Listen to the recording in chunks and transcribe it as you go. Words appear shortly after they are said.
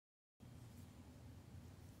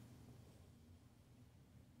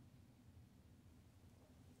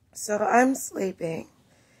So I'm sleeping.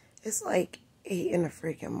 It's like 8 in the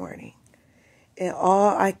freaking morning. And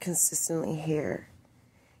all I consistently hear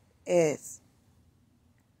is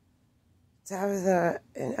Tabitha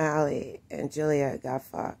and Allie and Julia got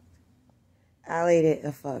fucked. Allie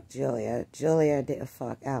didn't fuck Julia. Julia didn't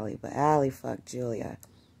fuck Allie, but Allie fucked Julia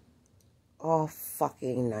all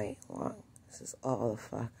fucking night long. This is all the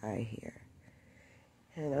fuck I hear.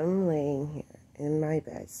 And I'm laying here in my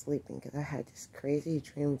bed sleeping because I had this crazy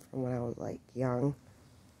dream from when I was like young.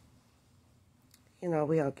 You know,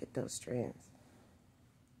 we all get those dreams.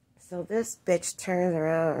 So this bitch turns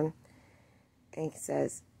around and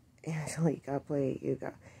says, Angela, you got played. You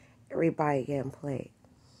got everybody getting played.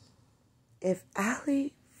 If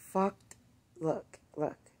Allie fucked, look,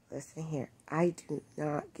 listen here. I do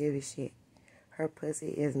not give a shit. Her pussy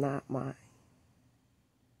is not mine.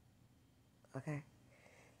 Okay?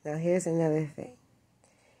 Now here's another thing.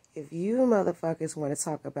 If you motherfuckers want to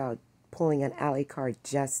talk about pulling an Allie card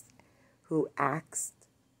just who asked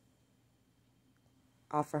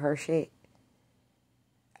off of her shit,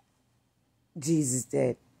 Jesus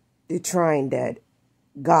did. The Trine did.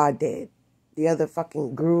 God did. The other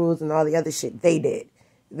fucking gurus and all the other shit, they did.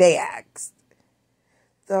 They asked.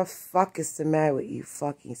 The fuck is the matter with you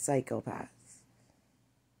fucking psychopaths?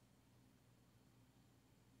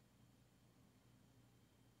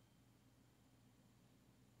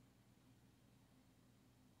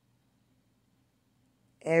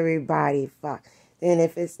 Everybody fuck. Then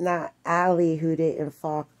if it's not Allie who didn't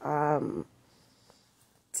fuck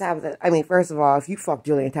Tabitha, I mean, first of all, if you fuck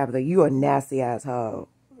Julia and Tabitha, you a nasty asshole.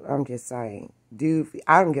 I'm just saying. Dude,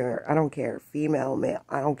 I don't care. I don't care. Female, male,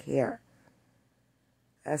 I don't care.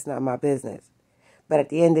 That's not my business. But at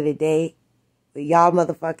the end of the day, y'all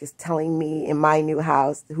motherfuckers telling me in my new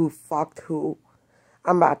house who fucked who,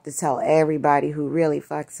 I'm about to tell everybody who really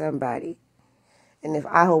fucked somebody. And if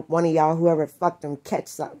I hope one of y'all, whoever fucked them, catch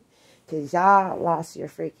something. Because y'all lost your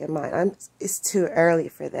freaking mind. It's too early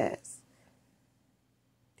for this.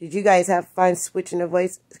 Did you guys have fun switching the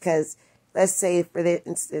voice? Because let's say, for the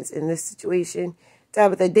instance, in this situation,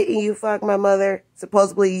 Tabitha, didn't you fuck my mother?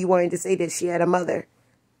 Supposedly you wanted to say that she had a mother.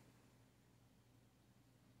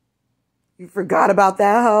 You forgot about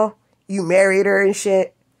that, hoe? You married her and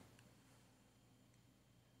shit.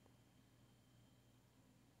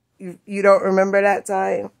 You don't remember that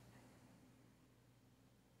time?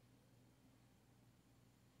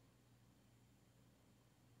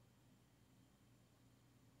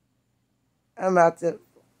 I'm about to...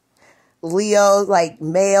 Leo, like,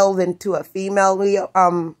 male into a female Leo.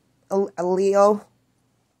 A Leo.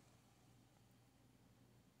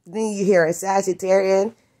 Then you hear a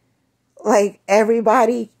Sagittarian. Like,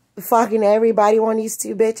 everybody, fucking everybody on these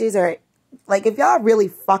two bitches. Or, like, if y'all really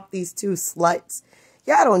fuck these two sluts,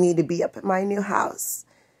 y'all don't need to be up at my new house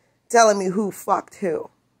telling me who fucked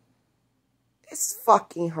who. It's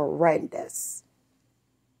fucking horrendous.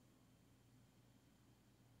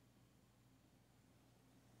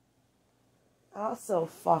 Also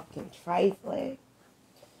fucking trifling.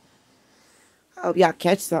 I hope y'all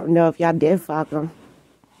catch something, though, if y'all did fuck them.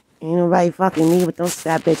 Ain't nobody fucking me with those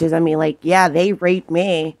fat bitches. I mean, like, yeah, they raped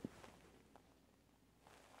me.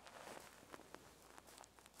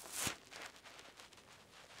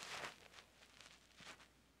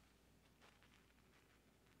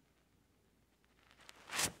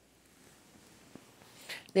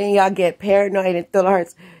 Then y'all get paranoid and throw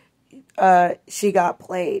hearts. She got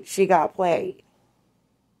played. She got played.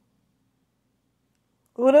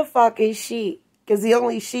 Who the fuck is she? Because the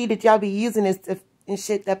only she that y'all be using is and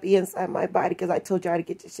shit that be inside my body. Because I told y'all to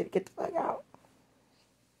get your shit, get the fuck out.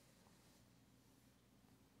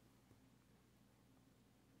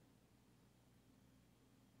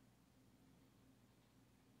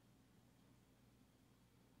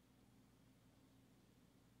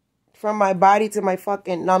 From my body to my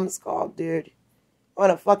fucking numbskull, dude. On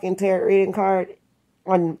a fucking tarot reading card.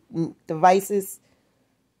 On devices.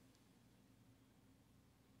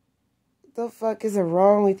 What the fuck is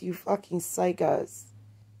wrong with you fucking psychos?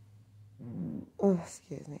 Oh,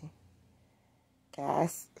 excuse me.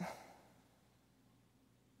 Gas.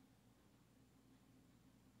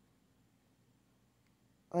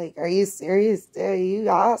 Like, are you serious? You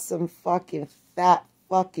got some fucking fat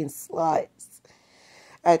fucking sluts.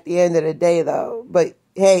 At the end of the day, though. But,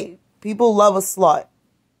 hey, people love a slut.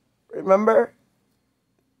 Remember?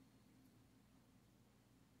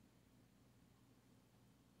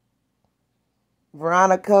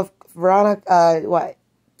 Veronica, what?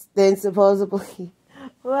 Then supposedly,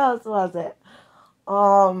 who else was it?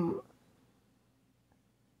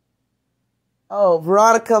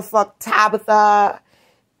 Veronica fucked Tabitha.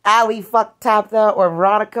 Allie fucked Tabitha or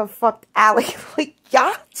Veronica fucked Allie. Like,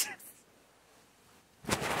 y'all just...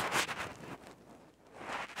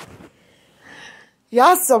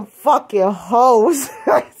 Y'all some fucking hoes.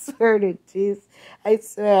 I swear to Jesus. I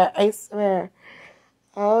swear.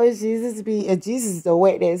 Oh, Jesus is the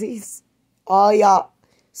witness. He's all y'all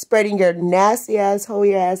spreading your nasty ass,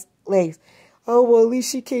 holy ass legs. Oh, well, at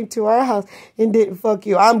least she came to our house and didn't fuck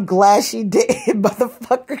you. I'm glad she didn't,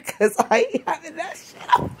 motherfucker, because I ain't having that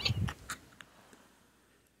shit on me.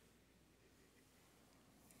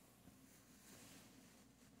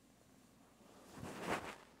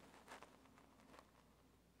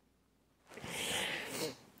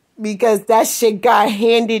 Because that shit got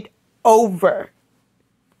handed over.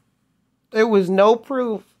 There was no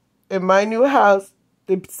proof in my new house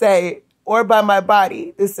to say, or by my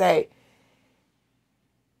body to say,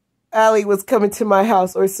 Allie was coming to my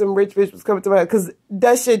house or some rich bitch was coming to my house. Because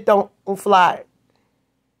that shit don't fly.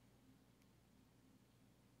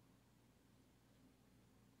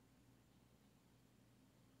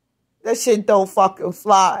 That shit don't fucking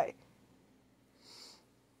fly.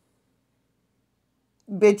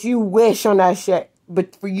 Bitch, you wish on that shit.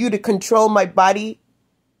 But for you to control my body,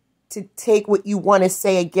 to take what you want to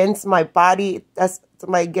say against my body, that's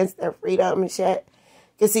somebody against their freedom and shit.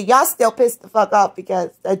 Because see, y'all still pissed the fuck off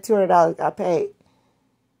because that $200 got paid.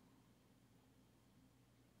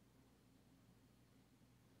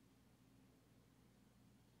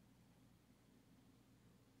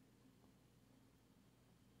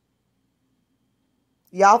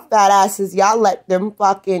 Y'all fat asses, y'all let them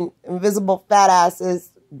fucking invisible fat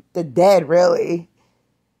asses, the dead really,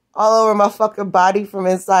 all over my fucking body from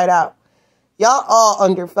inside out. Y'all all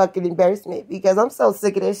under fucking embarrassment because I'm so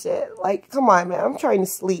sick of this shit. Like, come on, man. I'm trying to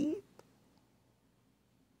sleep.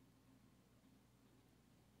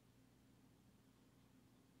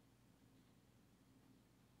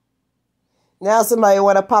 Now somebody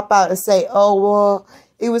want to pop out and say, oh, well,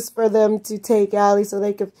 it was for them to take Allie so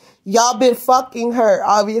they could... Y'all been fucking her,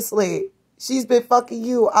 obviously. She's been fucking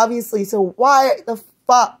you, obviously. So why the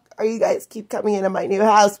fuck are you guys keep coming into my new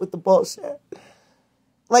house with the bullshit?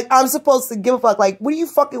 Like, I'm supposed to give a fuck. Like, what do you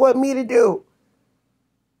fucking want me to do?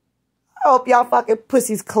 I hope y'all fucking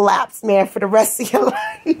pussies collapse, man, for the rest of your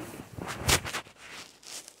life.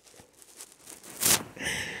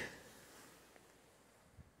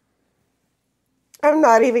 I'm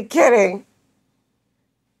not even kidding.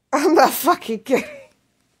 I'm not fucking kidding.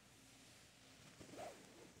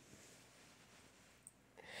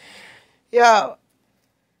 Yo,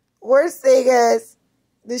 worst thing is,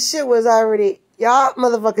 this shit was already... Y'all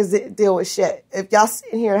motherfuckers didn't deal with shit. If y'all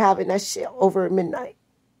sitting here having that shit over midnight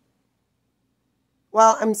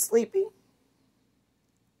while I'm sleeping.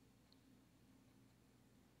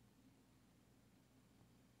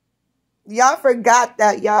 Y'all forgot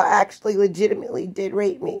that y'all actually legitimately did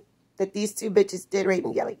rape me. That these two bitches did rape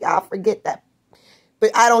me. Y'all forget that. But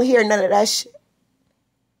I don't hear none of that shit.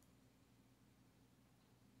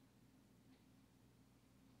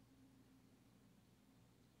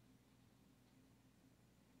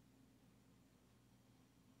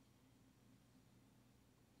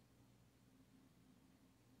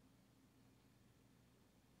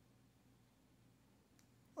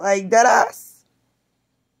 Like, dead ass.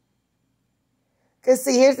 Because,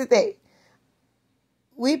 see, here's the thing.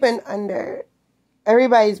 We've been under...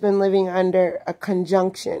 Everybody's been living under a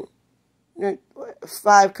conjunction.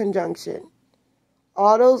 5 conjunction.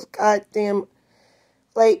 All those goddamn...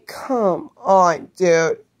 Like, come on,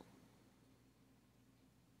 dude.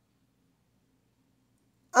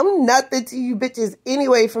 I'm nothing to you bitches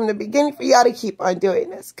anyway from the beginning for y'all to keep on doing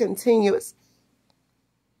this continuously.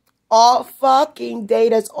 All fucking day,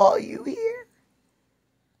 that's all you hear.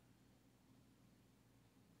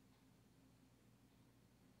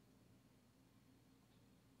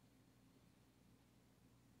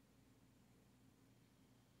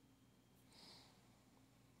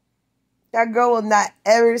 That girl will not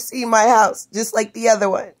ever see my house, just like the other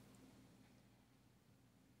one.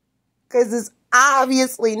 Because it's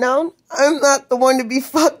obviously known I'm not the one to be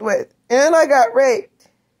fucked with. And I got raped.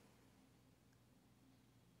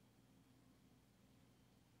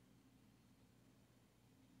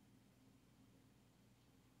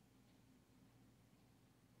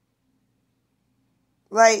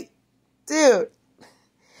 Like, dude.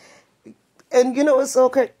 And you know what's so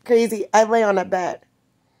crazy? I lay on a bed.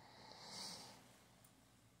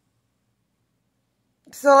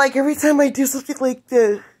 So, like, every time I do something like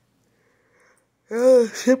this,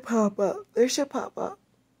 shit pop up. Their shit pop up.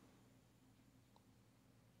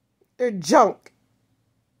 They're junk.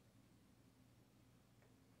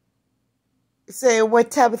 Saying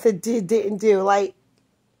what Tabitha didn't do. Like,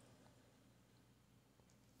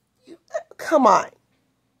 Come on.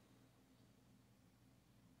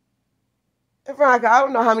 Veronica, I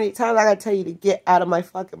don't know how many times I gotta tell you to get out of my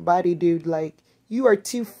fucking body, dude. Like, you are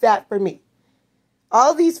too fat for me.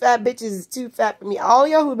 All these fat bitches is too fat for me. All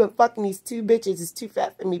y'all who've been fucking these two bitches is too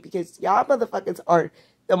fat for me because y'all motherfuckers are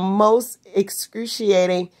the most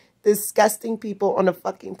excruciating, disgusting people on the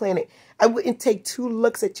fucking planet. I wouldn't take 2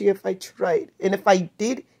 looks at you if I tried. And if I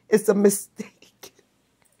did, it's a mistake.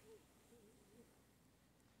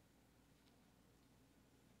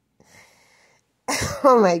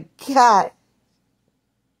 Oh my God.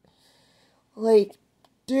 Like,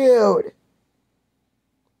 dude.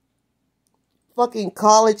 Fucking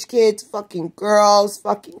college kids, fucking girls,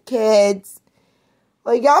 fucking kids.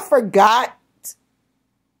 Like, y'all forgot.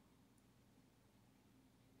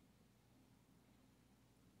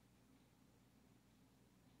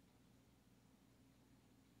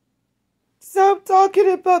 Stop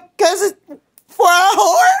talking about, because it's for a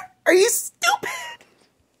whore? Are you stupid?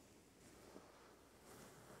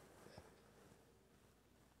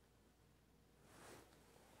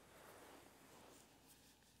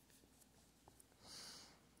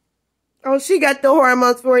 Oh, she got the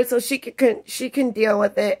hormones for it, so she can deal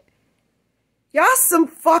with it. Y'all some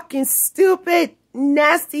fucking stupid,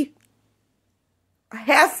 nasty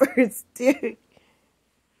heifers, dude. And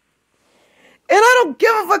I don't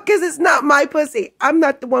give a fuck because it's not my pussy. I'm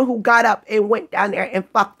not the one who got up and went down there and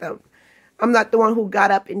fucked them. I'm not the one who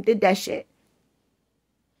got up and did that shit.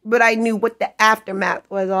 But I knew what the aftermath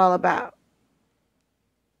was all about.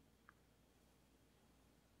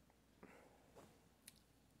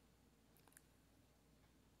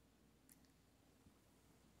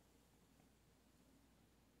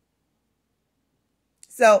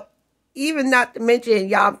 So, even not to mention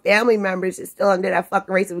y'all family members is still under that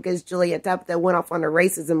fucking racism because Julia Tabitha went off on the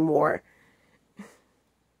racism war.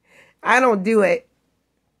 I don't do it.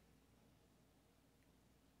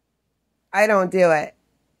 I don't do it.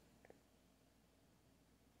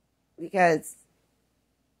 Because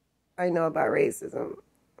I know about racism.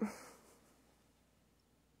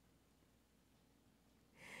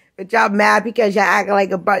 But y'all mad because y'all acting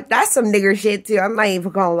like a bunch. That's some nigger shit too. I'm not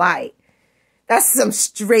even gonna lie. That's some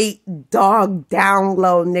straight dog down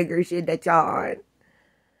low nigger shit that y'all on.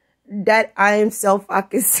 That I am so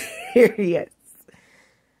fucking serious.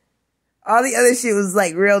 All the other shit was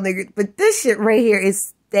like real nigger. But this shit right here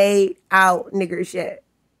is stay out nigger shit.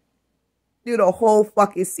 Do the whole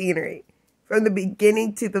fucking scenery. From the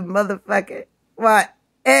beginning to the motherfucking. What?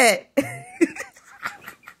 Get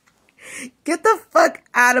the fuck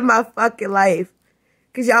out of my fucking life.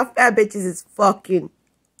 Cause y'all fat bitches is fucking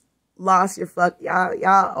lost your fuck.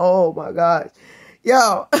 Y'all, oh my gosh.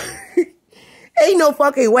 Yo. Ain't no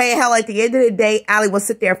fucking way in hell at the end of the day, Allie will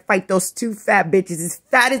sit there and fight those 2 fat bitches. As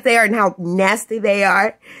fat as they are and how nasty they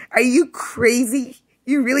are. Are you crazy?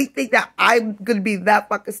 You really think that I'm gonna be that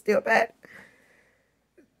fucking stupid?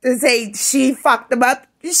 To say she fucked them up?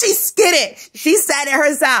 She's skittish. She said it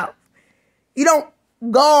herself. You don't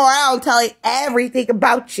go around telling everything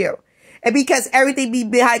about you. And because everything be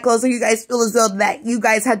behind closed doors, you guys feel as though that you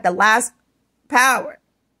guys had the last power.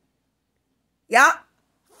 Yeah?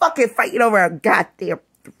 Fucking fighting over a goddamn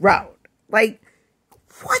throne. Like,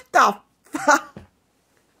 what the fuck?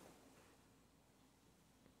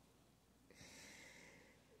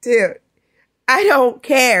 Dude, I don't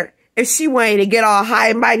care if she wanted to get all high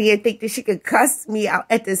and mighty and think that she could cuss me out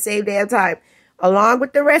at the same damn time. Along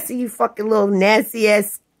with the rest of you fucking little nasty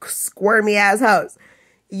ass, squirmy ass hoes.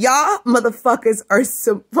 Y'all motherfuckers are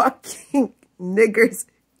some fucking niggers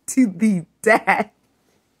to the death.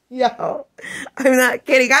 Yo, I'm not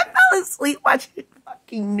kidding. I fell asleep watching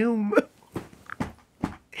fucking New Moon.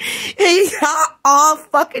 And y'all all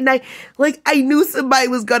fucking night. Like, I knew somebody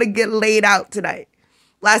was gonna get laid out tonight.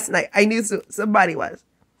 Last night, I knew somebody was.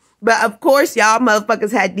 But of course, y'all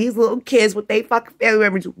motherfuckers had these little kids with their fucking family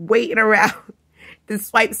members waiting around to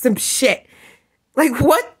swipe some shit. Like,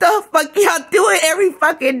 what the fuck y'all doing every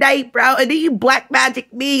fucking night, bro? And then you black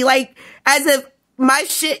magic me, like, as if my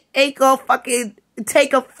shit ain't gonna fucking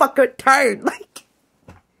take a fucking turn. Like,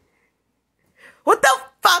 what the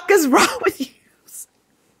fuck is wrong with you?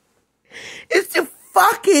 It's too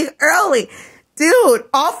fucking early. Dude,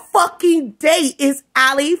 all fucking day is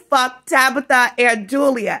Allie, fuck, Tabitha, and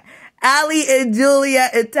Julia. Allie and Julia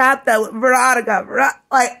and Tabitha with Veronica.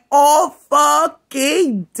 Like, all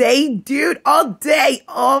fucking day, dude. All day.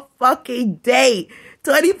 All fucking day.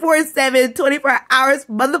 24/7, 24 hours,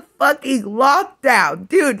 motherfucking lockdown.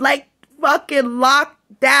 Dude, like, fucking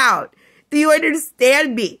lockdown. Do you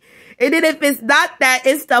understand me? And then if it's not that,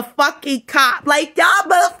 it's the fucking cop. Like, y'all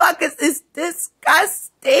motherfuckers is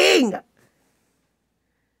disgusting.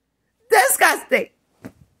 Disgusting.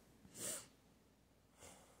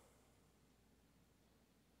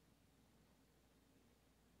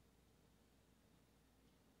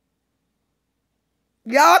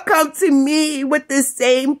 Y'all come to me with the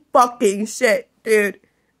same fucking shit, dude.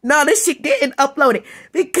 No, this shit getting uploaded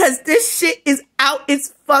because this shit is out its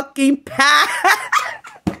fucking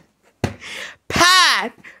path.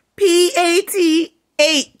 Path.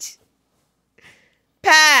 P-A-T-H.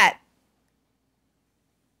 Path.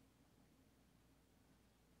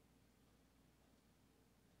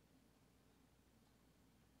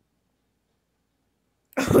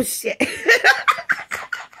 Oh, shit.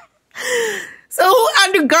 So who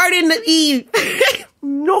under Garden of Eve?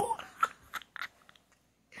 No.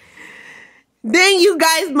 Then you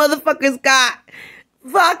guys motherfuckers got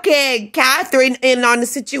fucking Catherine in on the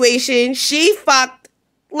situation. She fucked,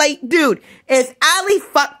 like, dude, if Allie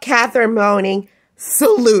fucked Catherine Moaning,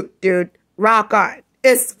 salute, dude. Rock on.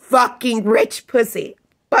 It's fucking rich pussy.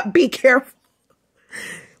 But be careful.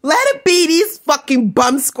 Let it be these fucking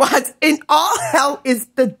bum squads and all hell is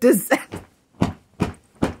the disaster.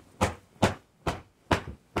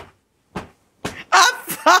 I'm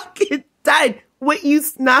fucking done with you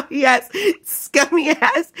snobby ass, scummy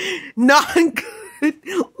ass, non-good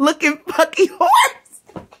looking fucking horse.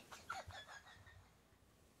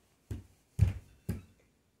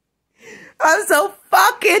 I'm so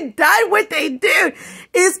fucking done with it, dude.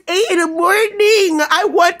 It's 8 in the morning. I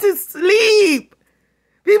want to sleep.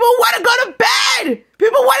 People want to go to bed.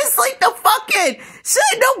 People want to sleep the fucking.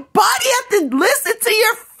 Shouldn't nobody have to listen to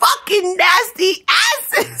your fucking nasty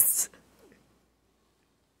asses.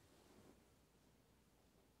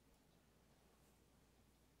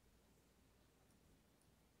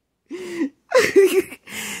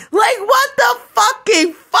 Like, what the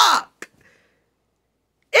fucking fuck?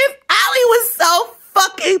 If Allie was so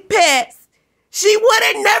fucking pissed, she would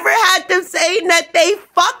have never had them saying that they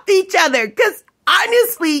fucked each other. Because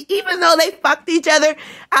honestly, even though they fucked each other,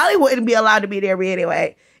 Allie wouldn't be allowed to be there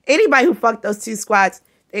anyway. Anybody who fucked those two squads,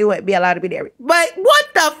 they wouldn't be allowed to be there. But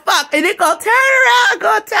what the fuck? And they gonna turn around and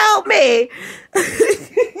gonna tell me.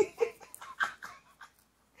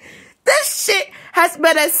 This shit has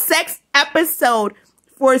been a sex episode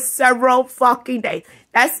for several fucking days.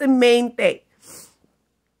 That's the main thing.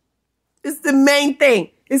 It's the main thing.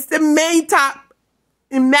 It's the main top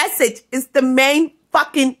message. It's the main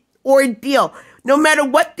fucking ordeal. No matter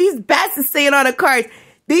what these bastards saying on the cards,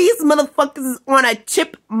 these motherfuckers is on a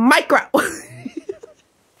chip micro.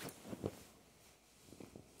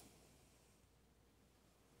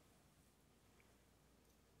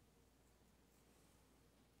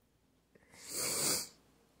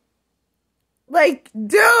 Like,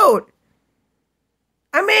 dude.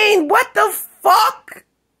 I mean, what the fuck?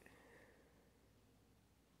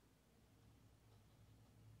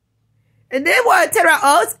 And then want to tell her,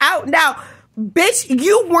 oh, it's out now. Bitch,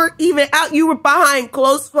 you weren't even out. You were behind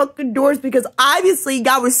closed fucking doors because obviously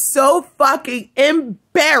y'all was so fucking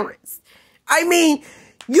embarrassed. I mean,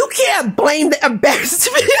 you can't blame the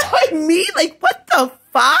embarrassment on me. Like, what the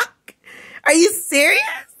fuck? Are you serious?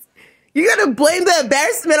 You're gonna blame the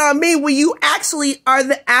embarrassment on me when you actually are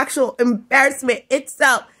the actual embarrassment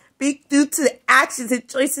itself due to the actions and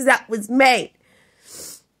choices that was made.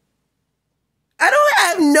 I don't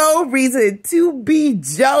have no reason to be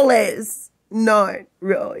jealous. None,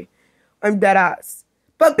 really. I'm dead ass.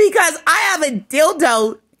 But because I have a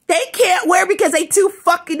dildo, they can't wear because they too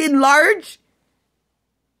fucking enlarged.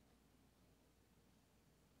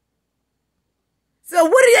 So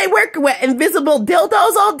what are they working with? Invisible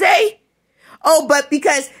dildos all day? Oh, but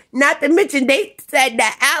because, not to mention, they said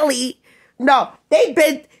that Allie, no,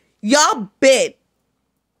 y'all been.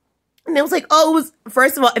 And it was like, oh, it was,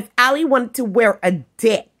 first of all, if Allie wanted to wear a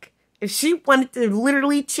dick, if she wanted to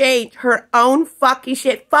literally change her own fucking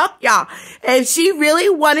shit, fuck y'all. If she really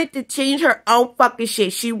wanted to change her own fucking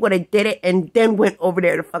shit, she would have did it and then went over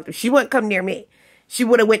there to fuck them. She wouldn't come near me. She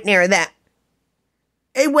would have went near that.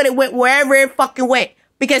 It would have went wherever it fucking went.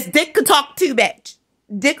 Because Dick could talk too, bitch.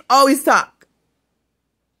 Dick always talk.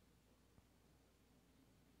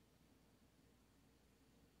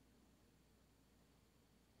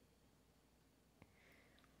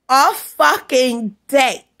 All fucking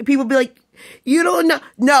day. People be like, you don't know.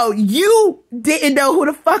 No, you didn't know who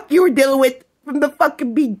the fuck you were dealing with from the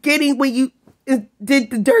fucking beginning when you did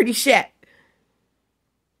the dirty shit.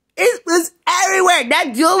 It was everywhere.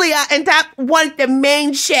 That Julia and Top wanted the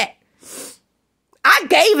main shit. I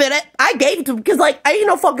gave it to him because, like, I ain't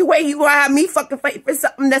no fucking way you gonna have me fucking fight for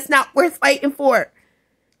something that's not worth fighting for.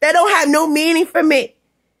 That don't have no meaning for me.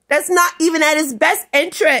 That's not even at his best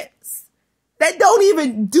interest. That don't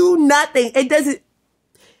even do nothing. It doesn't.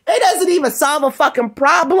 It doesn't even solve a fucking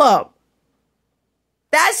problem.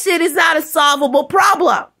 That shit is not a solvable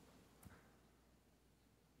problem.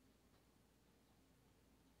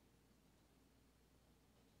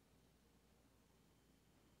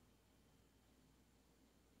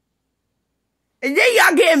 And then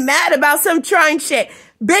y'all getting mad about some trying shit.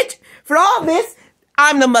 Bitch, for all this,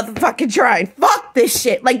 I'm the motherfucking trying. Fuck this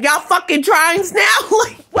shit. Like, y'all fucking tryings now?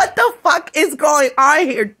 Like, what the fuck is going on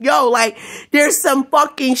here? Yo, like, there's some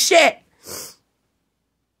fucking shit.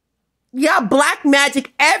 Y'all black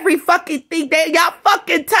magic every fucking thing that y'all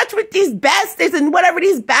fucking touch with these bastards and whatever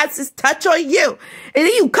these bastards touch on you. And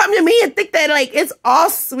then you come to me and think that, like, it's all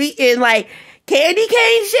sweet and, like, candy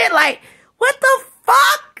cane shit. Like, what the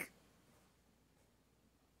fuck?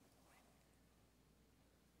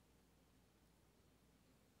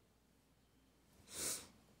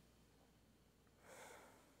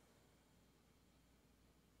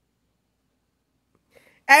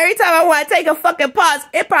 Every time I want to take a fucking pause,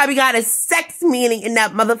 it probably got a sex meaning in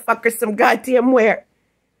that motherfucker some goddamn where.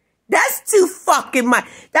 That's too fucking much.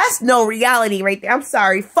 That's no reality right there. I'm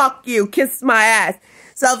sorry. Fuck you. Kiss my ass.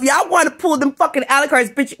 So if y'all want to pull them fucking alley cards,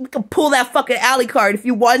 bitch, you can pull that fucking alley card if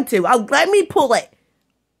you want to. Let me pull it.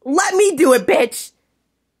 Let me do it, bitch.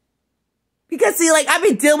 Because see, like, I've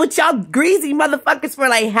been dealing with y'all greasy motherfuckers for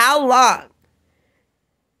like how long?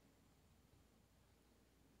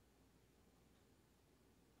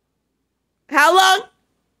 How long?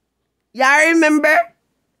 Y'all remember?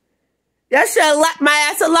 Y'all should have left my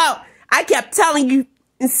ass alone. I kept telling you,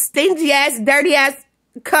 stingy ass, dirty ass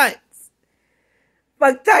cunts.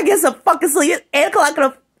 Fuck, I get some fucking sleep. It's 8 o'clock in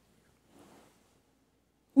the...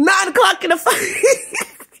 9 o'clock in the fucking...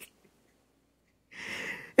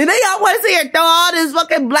 And then y'all want to sit here throw all this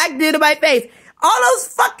fucking black dude in my face. All those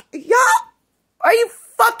fucking... Y'all... Are you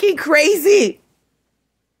fucking crazy?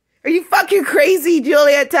 Are you fucking crazy,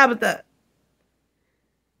 Julia Tabitha?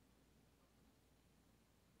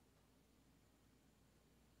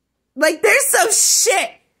 Like, there's some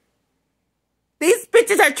shit. These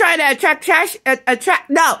bitches are trying to attract trash.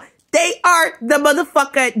 No, they are the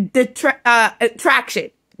motherfucker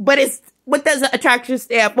attraction. But it's, what does the attraction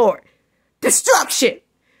stand for? Destruction.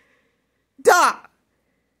 Duh.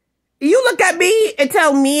 You look at me and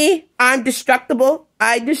tell me I'm destructible.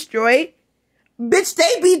 I destroy. Bitch,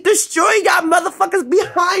 they be destroying y'all motherfuckers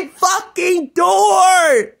behind fucking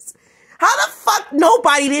doors. How the fuck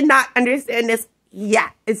nobody did not understand this? Yeah,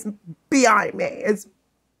 it's beyond me. It's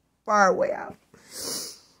far away out.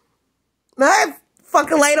 I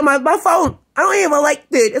fucking light on my phone. I don't even like,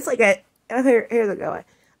 dude, it's like a, here's a going.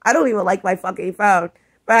 I don't even like my fucking phone.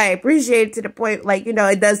 But I appreciate it to the point, like, you know,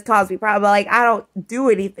 it does cause me problems. Like, I don't do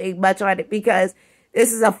anything much on it because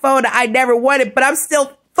this is a phone that I never wanted. But I'm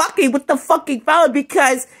still fucking with the fucking phone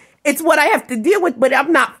because it's what I have to deal with. But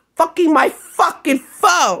I'm not fucking my fucking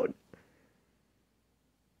phone.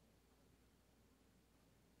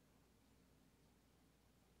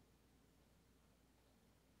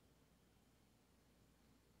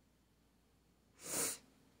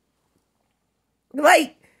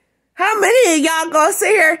 Like, how many of y'all gonna sit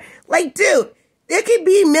here? Like, dude, there could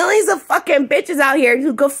be millions of fucking bitches out here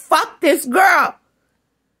who could fuck this girl.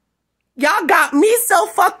 Y'all got me so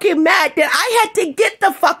fucking mad that I had to get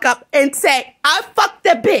the fuck up and say, I fucked the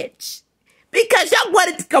bitch. Because y'all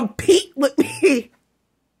wanted to compete with me.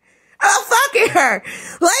 I'm fucking her.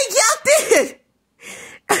 Like, y'all did.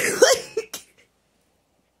 Like,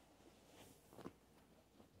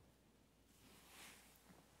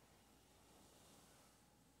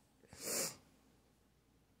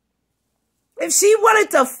 if she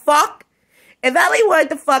wanted to fuck, if Ellie wanted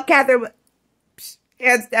to fuck Catherine,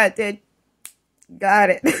 hands down, dude.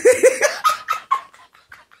 Got it. Like,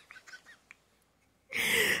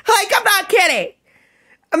 I'm not kidding.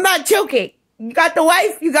 I'm not joking. You got the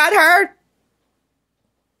wife, you got her.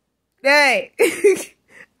 Hey.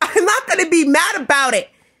 I'm not going to be mad about it.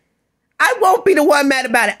 I won't be the one mad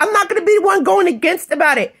about it. I'm not going to be the one going against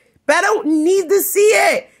about it. But I don't need to see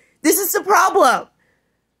it. This is the problem.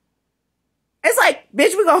 It's like,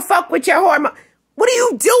 bitch, we're gonna fuck with your hormone. What are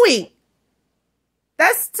you doing?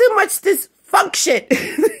 That's too much dysfunction.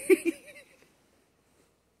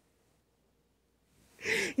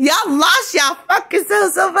 Y'all lost y'all fucking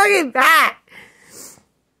so fucking bad.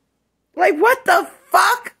 Like, what the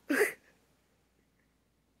fuck?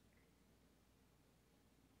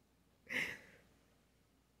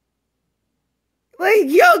 Like,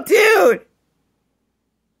 yo, dude.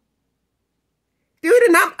 Dude,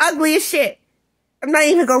 and I'm ugly as shit. I'm not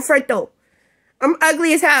even gonna front though. I'm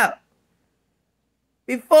ugly as hell.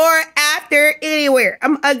 Before, after, anywhere.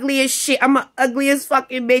 I'm ugly as shit. I'm the ugliest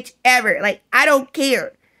fucking bitch ever. Like, I don't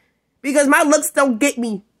care. Because my looks don't get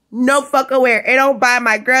me no fucking where. It don't buy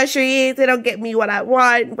my groceries. It don't get me what I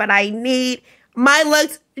want, what I need. My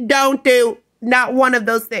looks don't do not one of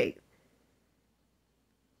those things.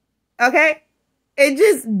 Okay? It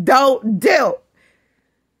just don't do.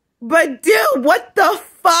 But dude, what the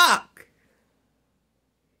fuck?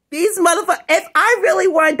 These motherfuckers, if I really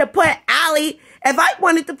wanted to put Allie, if I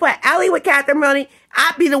wanted to put Allie with Catherine Money,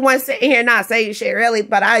 I'd be the one sitting here not saying shit really,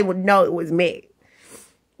 but I would know it was me.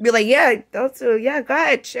 Be like, yeah, those two, yeah, go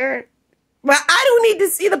ahead, sure. But I don't need to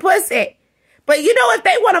see the pussy. But you know, if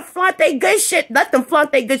they want to flaunt their good shit, let them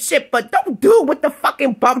flaunt their good shit, but don't do it with the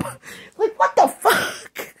fucking bump. Like, what the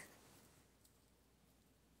fuck?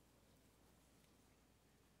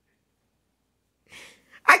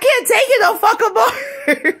 I can't take it no fucking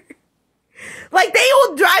more. Like, they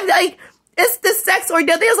will drive, like, it's the sex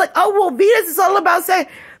ordeal. They was like, oh, well, Venus is all about sex.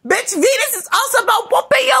 Bitch, Venus is also about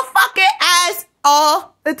whooping your fucking ass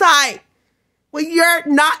all the time. When you're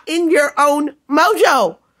not in your own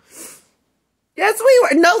mojo. Yes, we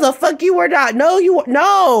were. No, the fuck you were not. No, you were.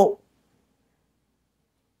 No.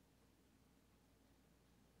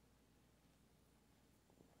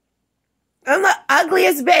 I'm the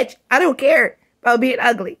ugliest bitch. I don't care about being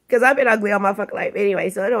ugly. Because I've been ugly all my fucking life anyway.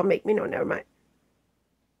 So it don't make me no, never mind.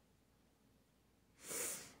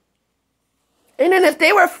 And then if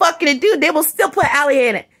they were fucking a dude, they will still put Allie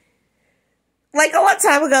in it. Like a long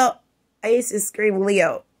time ago, I used to scream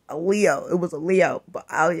Leo. A Leo. It was a Leo. But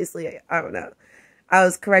obviously, I don't know. I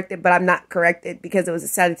was corrected, but I'm not corrected because it was a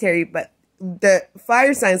Sagittarius. But the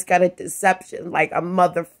fire signs got a deception like a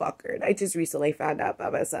motherfucker. And I just recently found out by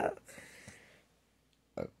myself.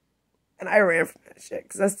 And I ran from that shit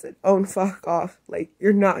because I said, oh, fuck off. Like,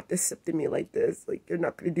 you're not decepting me like this. Like, you're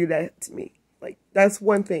not going to do that to me. Like, that's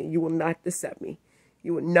one thing. You will not deceive me.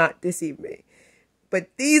 You will not deceive me.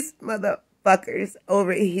 But these motherfuckers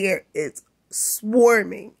over here is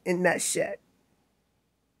swarming in that shit.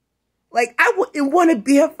 Like, I wouldn't want to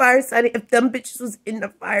be a fire sign if them bitches was in the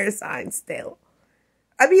fire sign still.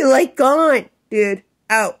 I'd be like, gone, dude.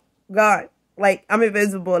 Out. Gone. Like, I'm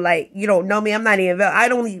invisible. Like, you don't know me. I'm not even, I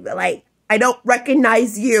don't even, like, I don't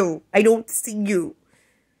recognize you. I don't see you.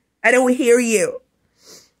 I don't hear you.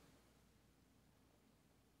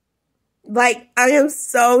 Like, I am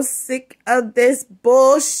so sick of this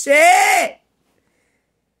bullshit.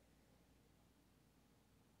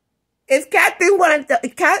 If Catherine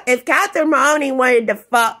Mahoney wanted to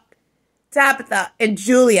fuck Tabitha and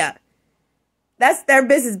Julia, that's their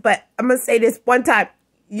business. But I'm going to say this one time.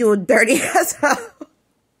 You dirty asshole.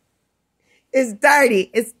 It's dirty.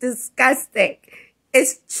 It's disgusting.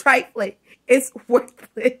 It's trifling. It's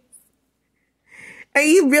worthless. And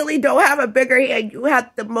you really don't have a bigger hand. You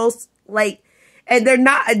have the most, like, and they're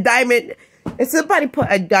not a diamond. If somebody put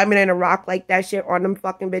a diamond in a rock like that shit on them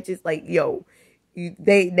fucking bitches, like, yo,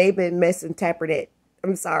 they've been misinterpreted.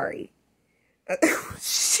 I'm sorry.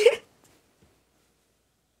 Shit.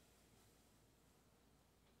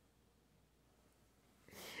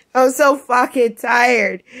 I'm so fucking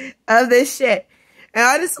tired of this shit. And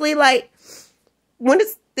honestly, like, when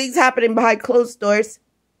it's things happening behind closed doors,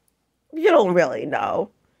 you don't really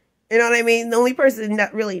know. You know what I mean? The only person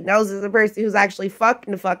that really knows is the person who's actually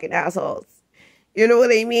fucking the fucking assholes. You know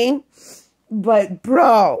what I mean? But,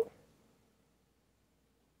 bro.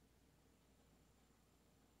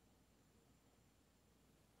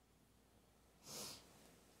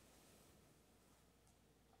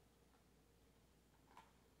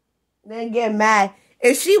 Then get mad.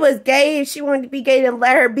 If she was gay, if she wanted to be gay, then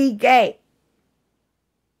let her be gay.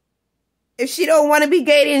 If she don't want to be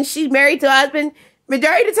gay and she's married to a husband,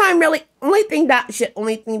 majority of the time, really, only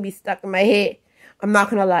thing be stuck in my head, I'm not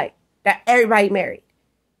gonna lie, that everybody married.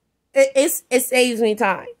 It saves me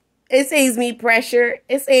time. It saves me pressure.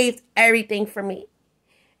 It saves everything for me.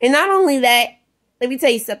 And not only that, let me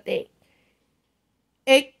tell you something.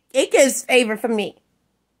 It gives favor for me.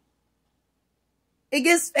 It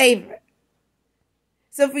gives favor.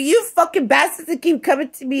 So for you fucking bastards to keep coming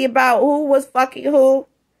to me about who was fucking who,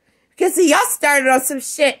 because see, y'all started on some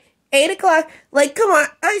shit 8 o'clock. Like, come on,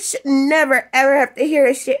 I should never ever have to hear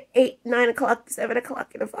a shit 8, 9 o'clock, 7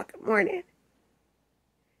 o'clock in the fucking morning.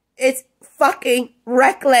 It's fucking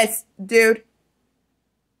reckless, dude.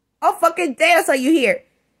 All fucking day, that's all you hear.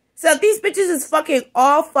 So if these bitches is fucking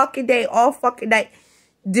all fucking day, all fucking night,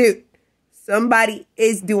 dude, somebody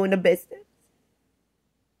is doing the business.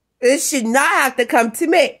 This should not have to come to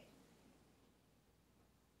me.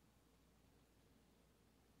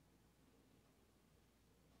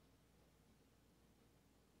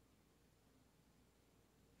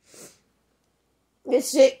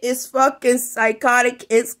 This shit is fucking psychotic.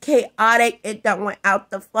 It's chaotic. It done went out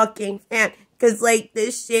the fucking fan. Because, like,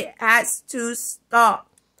 this shit has to stop.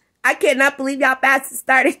 I cannot believe y'all bastards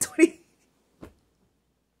started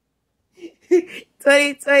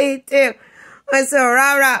 2022. And so,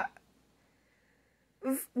 rah.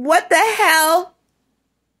 What the hell?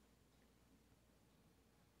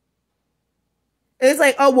 It's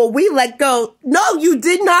like, oh, well, we let go. No, you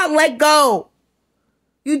did not let go.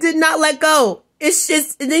 You did not let go. It's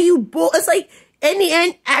just, and then it's like, in the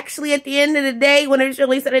end, actually, at the end of the day, when it's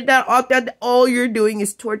really said and done, all you're doing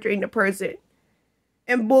is torturing the person.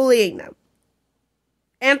 And bullying them.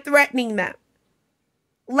 And threatening them.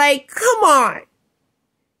 Like, come on.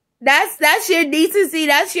 That's your decency.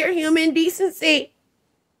 That's your human decency.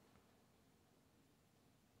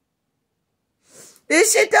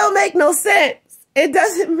 This shit don't make no sense. It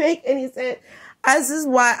doesn't make any sense. This is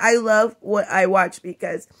why I love what I watch,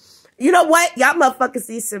 because you know what? Y'all motherfuckers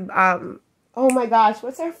see some, oh my gosh,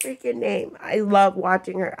 what's her freaking name? I love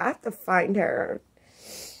watching her. I have to find her.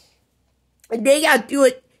 And then y'all do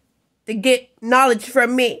it to get knowledge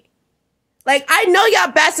from me. Like, I know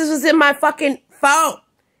y'all bastards was in my fucking phone.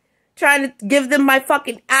 Trying to give them my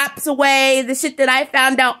fucking apps away. The shit that I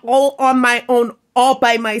found out all on my own, all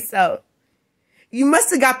by myself. You must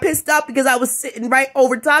have got pissed off because I was sitting right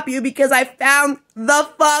over top of you because I found the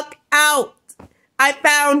fuck out. I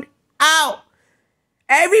found out.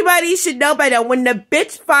 Everybody should know by now. When the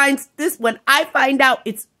bitch finds this, when I find out,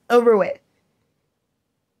 it's over with.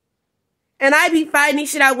 And I be finding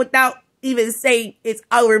shit out without even saying it's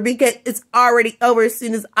over because it's already over as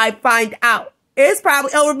soon as I find out. It's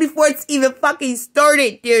probably over before it's even fucking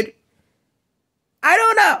started, dude. I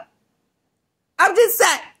don't know. I'm just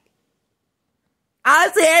saying.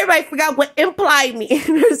 Honestly, everybody forgot what implied me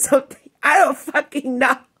or something. I don't fucking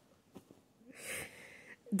know.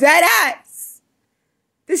 Dead ass.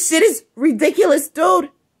 This shit is ridiculous,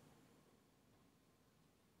 dude.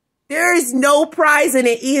 There is no prize in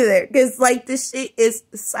it either. Because, like, this shit is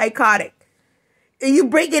psychotic. And you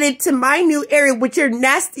bring it into my new area with your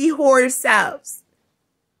nasty horror selves.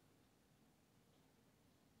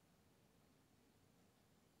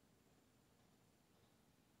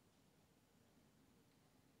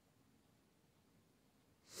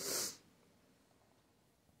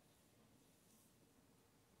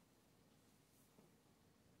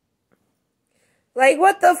 Like,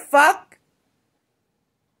 what the fuck?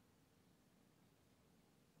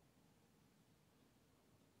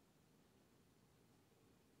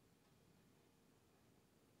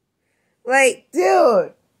 Like,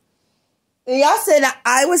 dude. And y'all said that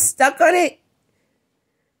I was stuck on it.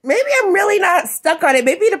 Maybe I'm really not stuck on it.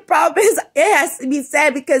 Maybe the problem is it has to be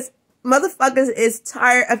said because motherfuckers is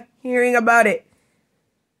tired of hearing about it.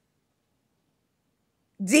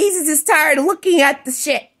 Jesus is tired of looking at the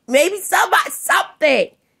shit. Maybe somebody, something.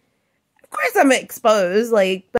 Of course I'm exposed, like...